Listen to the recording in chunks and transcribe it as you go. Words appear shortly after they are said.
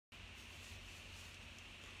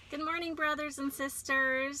Good morning, brothers and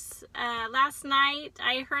sisters. Last night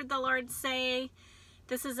I heard the Lord say,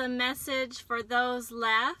 this is a message for those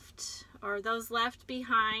left, or those left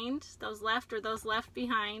behind, those left or those left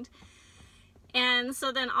behind. And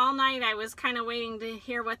so then all night I was kind of waiting to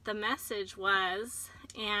hear what the message was,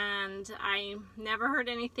 and I never heard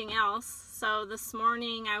anything else. So this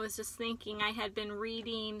morning I was just thinking, I had been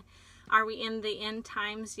reading Are We in the End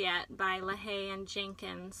Times Yet by LaHaye and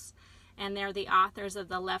Jenkins, and they're the authors of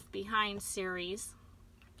the Left Behind series.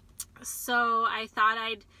 So I thought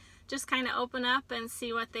I'd just kind of open up and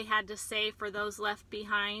see what they had to say for those left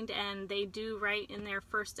behind, and they do right in their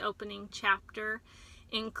first opening chapter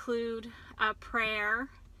include a prayer.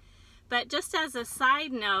 But just as a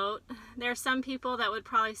side note, there are some people that would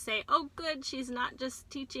probably say, oh good, she's not just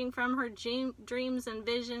teaching from her dreams and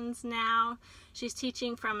visions now. She's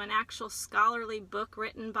teaching from an actual scholarly book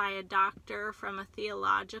written by a doctor from a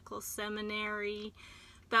theological seminary.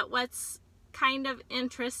 But what's kind of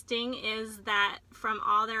interesting is that from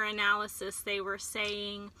all their analysis, they were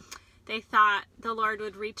saying they thought the Lord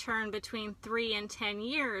would return between 3 and 10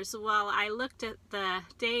 years. Well, I looked at the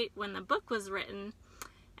date when the book was written,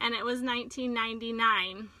 and it was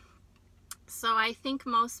 1999. So I think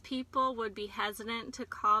most people would be hesitant to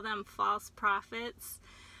call them false prophets.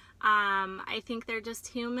 I think they're just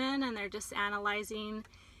human, and they're just analyzing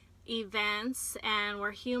events, and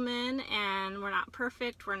we're human, and we're not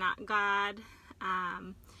perfect, we're not God.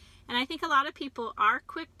 And I think a lot of people are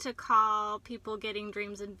quick to call people getting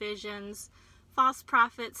dreams and visions false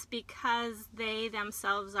prophets because they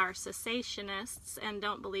themselves are cessationists and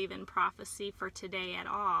don't believe in prophecy for today at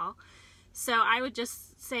all. So I would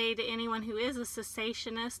just say to anyone who is a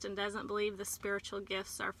cessationist and doesn't believe the spiritual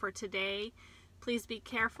gifts are for today, please be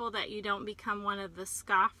careful that you don't become one of the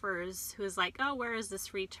scoffers who is like, oh, where is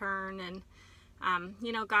this return? And,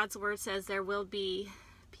 you know, God's word says there will be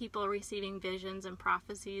people receiving visions and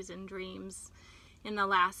prophecies and dreams in the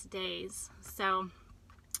last days. So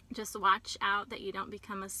just watch out that you don't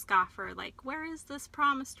become a scoffer, like, where is this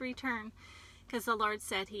promised return? Because the Lord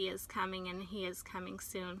said He is coming, and He is coming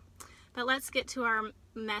soon. But let's get to our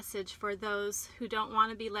message for those who don't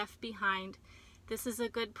want to be left behind. This is a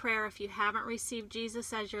good prayer. If you haven't received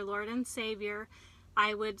Jesus as your Lord and Savior,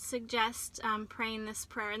 I would suggest praying this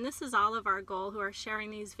prayer. And this is all of our goal who are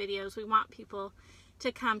sharing these videos. We want people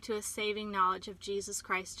to come to a saving knowledge of Jesus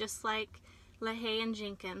Christ, just like LaHaye and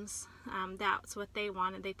Jenkins. That's what they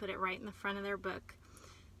wanted. They put it right in the front of their book.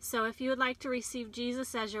 So if you would like to receive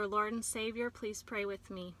Jesus as your Lord and Savior, please pray with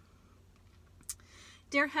me.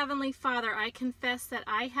 Dear Heavenly Father, I confess that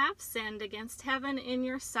I have sinned against heaven in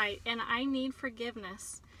your sight, and I need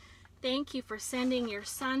forgiveness. Thank you for sending your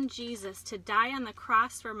Son Jesus to die on the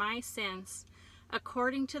cross for my sins,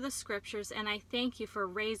 according to the Scriptures, and I thank you for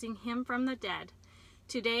raising Him from the dead.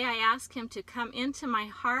 Today I ask Him to come into my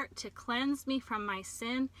heart to cleanse me from my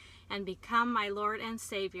sin and become my Lord and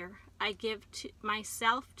Savior. I give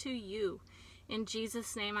myself to you. In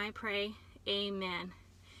Jesus' name I pray, amen.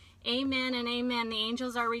 Amen and amen. The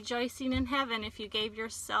angels are rejoicing in heaven if you gave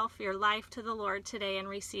yourself, your life to the Lord today and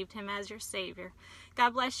received Him as your Savior.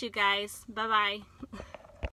 God bless you guys. Bye-bye.